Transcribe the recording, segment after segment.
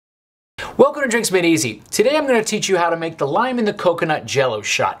Welcome to Drinks Made Easy. Today I'm going to teach you how to make the lime in the coconut jello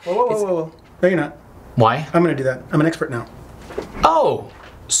shot. Whoa. No, you're not. Why? I'm going to do that. I'm an expert now. Oh,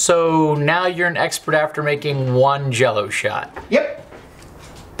 so now you're an expert after making one jello shot. Yep.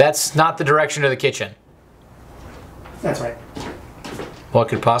 That's not the direction of the kitchen. That's right. What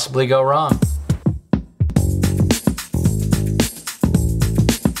could possibly go wrong?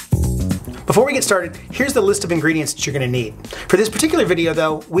 Before we get started, here's the list of ingredients that you're going to need. For this particular video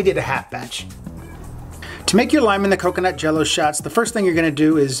though, we did a half batch. To make your lime in the coconut jello shots, the first thing you're going to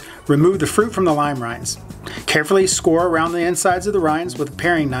do is remove the fruit from the lime rinds. Carefully score around the insides of the rinds with a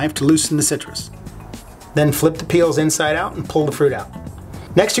paring knife to loosen the citrus. Then flip the peels inside out and pull the fruit out.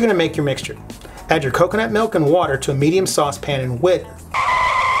 Next you're going to make your mixture. Add your coconut milk and water to a medium saucepan and whisk.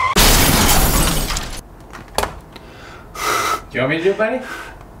 Do you want me to do it, buddy?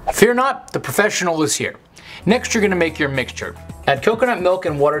 Fear not, the professional is here. Next you're going to make your mixture. Add coconut milk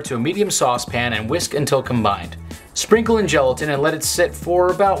and water to a medium saucepan and whisk until combined. Sprinkle in gelatin and let it sit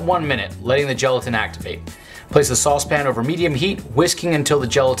for about 1 minute, letting the gelatin activate. Place the saucepan over medium heat, whisking until the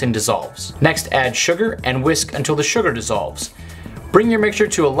gelatin dissolves. Next add sugar and whisk until the sugar dissolves. Bring your mixture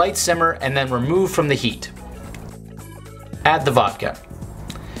to a light simmer and then remove from the heat. Add the vodka.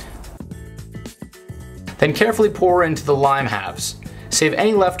 Then carefully pour into the lime halves. Save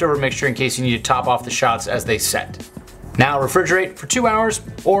any leftover mixture in case you need to top off the shots as they set. Now refrigerate for 2 hours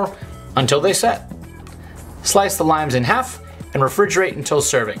or until they set. Slice the limes in half and refrigerate until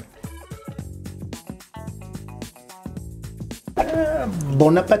serving.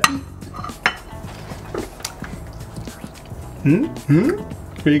 Bon appetit.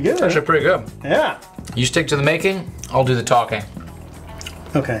 Pretty good. Actually pretty good. Yeah. You stick to the making, I'll do the talking.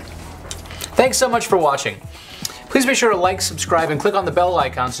 Okay. Thanks so much for watching. Please be sure to like, subscribe, and click on the bell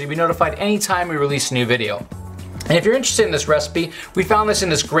icon so you'll be notified anytime we release a new video. And if you're interested in this recipe, we found this in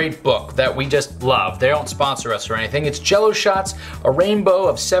this great book that we just love. They don't sponsor us or anything. It's Jello Shots, a rainbow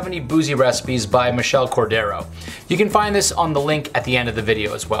of 70 boozy recipes by Michelle Cordero. You can find this on the link at the end of the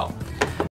video as well.